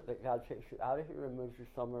moment that God takes you out of here and moves you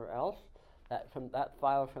somewhere else, that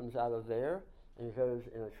file comes out of there and goes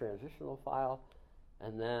in a transitional file.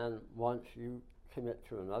 And then once you commit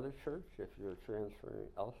to another church, if you're transferring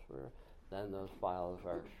elsewhere, then those files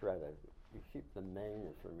are shredded. You keep the main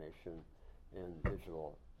information in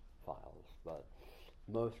digital files, but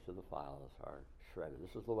most of the files are shredded.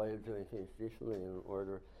 This is the way of doing things decently and in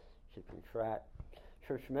order, keeping track.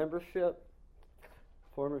 Church membership,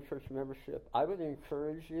 former church membership. I would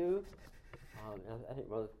encourage you, I think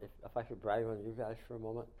if I could brag on you guys for a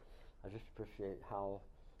moment, I just appreciate how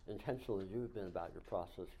intentionally you've been about your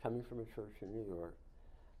process, coming from a church in New York,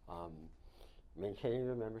 maintaining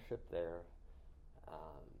your membership there,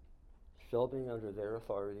 still being under their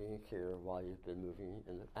authority and care while you've been moving.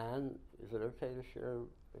 And is it okay to share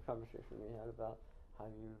the conversation we had about how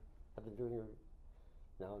you have been doing your...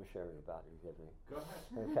 Now I'm sharing about your giving. Go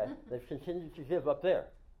ahead. Okay. They've continued to give up there,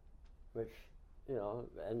 which, you know,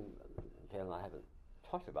 and again, I haven't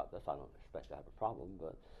talked about this. I don't expect to have a problem,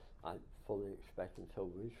 but I fully expect until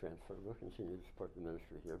we transfer, we'll continue to support the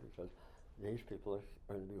ministry here because these people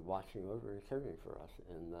are going to be watching over and caring for us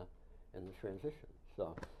in the transition.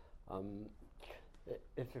 So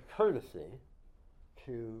it's a courtesy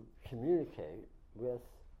to communicate with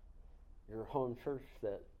your home church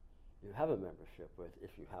that you have a membership with, if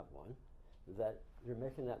you have one, that you're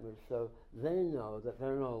making that move so they know that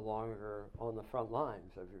they're no longer on the front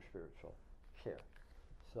lines of your spiritual care.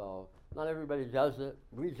 So not everybody does it.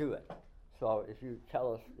 We do it. So if you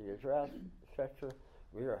tell us the address, etc.,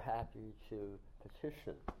 we are happy to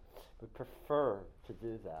petition. We prefer to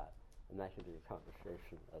do that, and that can be a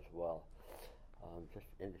conversation as well. Just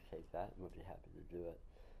indicate that, and we'll be happy to do it.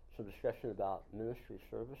 Some discussion about ministry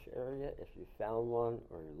service area, if you found one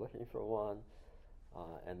or you're looking for one,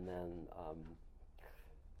 and then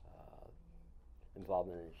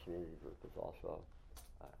involvement in a community group is also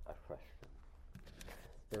a question.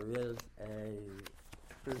 There is a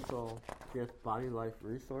spiritual gift body life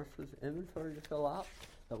resources inventory to fill out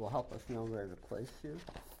that will help us know where to place you.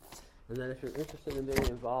 And then if you're interested in being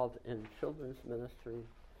involved in children's ministry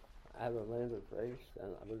at Orlando Grace,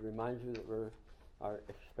 and I would remind you that our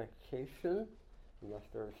expectation, unless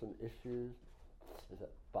there are some issues, is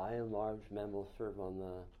that by and large men will serve on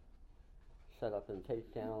the setup and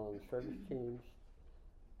takedown service teams,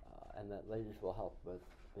 and that ladies will help with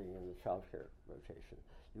being in the child care rotation.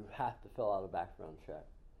 You have to fill out a background check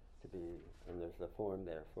to be, and there's a form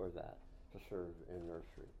there for that, to serve in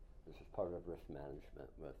nursery. This is part of risk management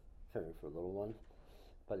with caring for little ones.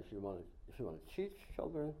 But if you want to teach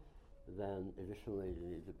children, then additionally you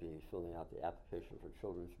need to be filling out the application for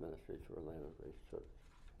children's ministry to Orlando Grace Church.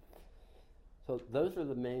 So those are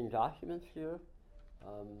the main documents here.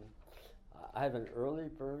 I have an early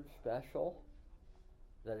bird special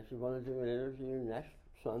that if you want to do an interview next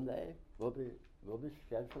Sunday, we'll be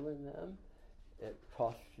scheduling them. It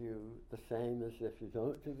costs you the same as if you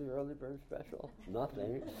don't do the early bird special.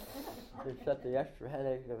 Nothing, except the extra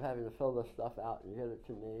headache of having to fill this stuff out and get it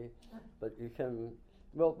to me. But you can,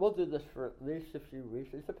 we'll do this for at least a few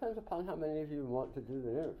weeks. It depends upon how many of you want to do the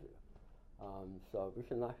interview. So we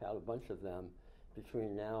can knock out a bunch of them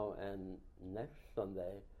between now and next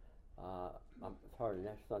Sunday.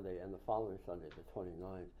 Next Sunday and the following Sunday, the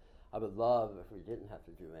 29th. I would love if we didn't have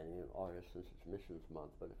to do any in August since it's Missions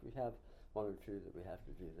Month, but if we have one or two that we have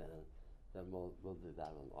to do then we'll do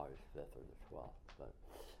that on August 5th or the 12th. But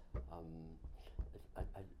I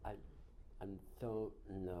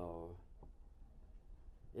don't know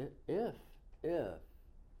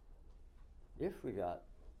if we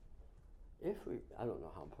I don't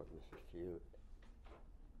know how important this is to you.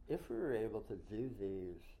 If we were able to do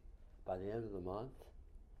these by the end of the month,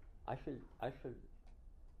 I could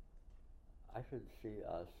see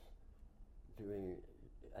us doing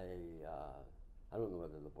I don't know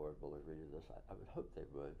whether the board will agree to this. I would hope they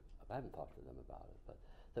would. I haven't talked to them about it, but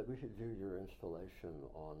that we could do your installation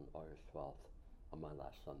on August 12th on my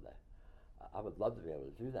last Sunday. I would love to be able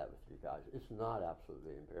to do that with you guys. It's not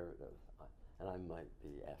absolutely imperative, and I might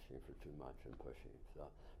be asking for too much and pushing. So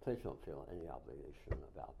please don't feel any obligation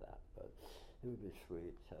about that. But it would be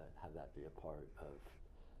sweet to have that be a part of.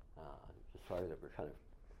 Sorry that we're kind of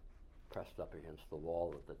pressed up against the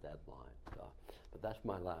wall of the deadline. So, but that's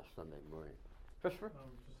my last Sunday morning. Christopher?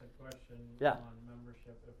 Just a question on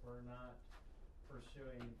membership. If we're not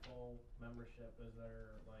pursuing full membership, is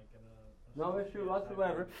there like no issue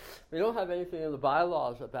whatsoever? We don't have anything in the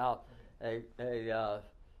bylaws about a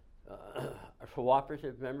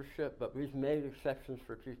cooperative membership, but we've made exceptions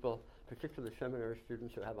for people, particularly seminary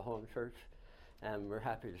students who have a home church, and we're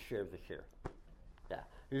happy to share the care. Yeah,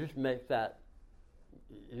 you just make that.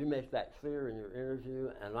 You make that clear in your interview,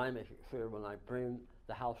 and I make it clear when I bring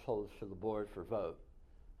the households to the board for vote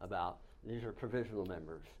about these are provisional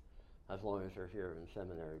members as long as they're here in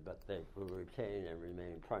seminary, but they will retain and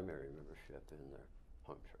remain primary membership in their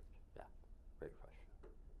home church. Yeah, great question.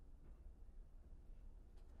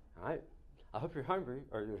 All right, I hope you're hungry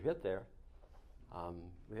or you'll get there.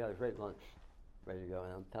 We had a great lunch ready to go,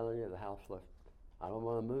 and I'm telling you, the house looks, I don't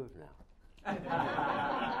want to move now.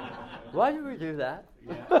 Why did we do that?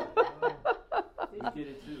 Yeah. We did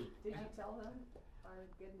it too. Did you tell them our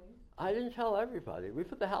good news? I didn't tell everybody. We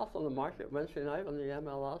put the house on the market Wednesday night on the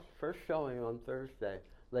MLS. First showing on Thursday.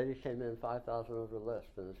 Lady came in 5,000 over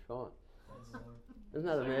list, and it's gone. Isn't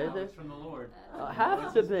that amazing? It's from the Lord.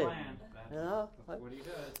 Has to be. You know, that's what he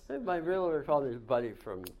does. My realtor called his buddy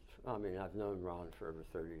from. I mean, I've known Ron for over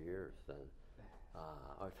 30 years, then,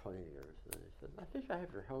 or 20 years, and he said, "I think I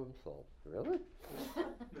have your home sold." Really?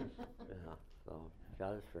 Yeah. So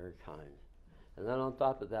God is very kind. And then on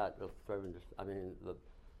top of that, it's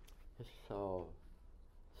so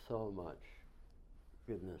much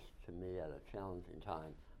goodness to me at a challenging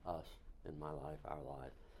time, us, in my life, our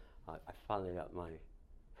life. I finally got my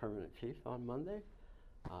permanent teeth on Monday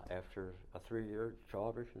after a 3-year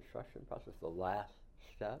jaw reconstruction process, the last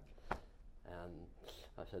step. And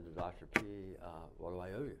I said to Dr. P, what do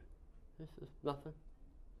I owe you? He says, nothing.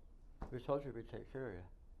 We told you we'd take care of you.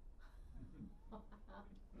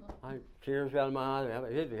 Tears out of my eyes.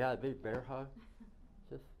 We had a big bear hug.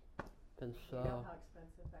 Just been so. You know how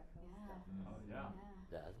expensive that comes. Oh yeah.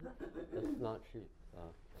 Yeah, it's not cheap.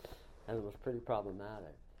 And it was pretty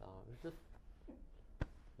problematic. It was just,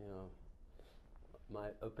 my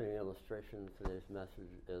opening illustration of today's message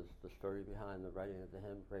is the story behind the writing of the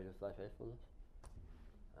hymn, Great is Thy Faithfulness.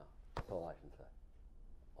 That's all I can say.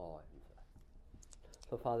 All I can say.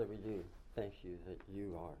 So, Father, we do thank you that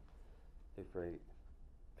you are the great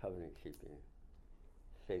covenant-keeping,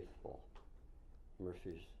 faithful,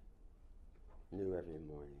 mercies new every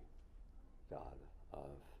morning God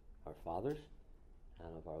of our fathers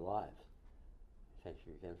and of our lives. Thank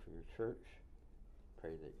you again for your church.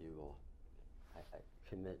 Pray that you will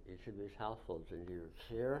commit each of these households into your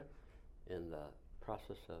care in the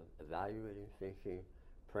process of evaluating, thinking,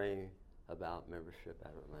 praying about membership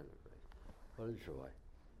at Orlando Grace. What a joy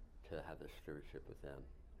to have this stewardship with them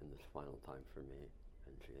in this final time for me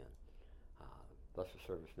and Jan. Bless the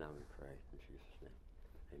service now, we pray. In Jesus' name,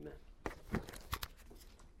 amen.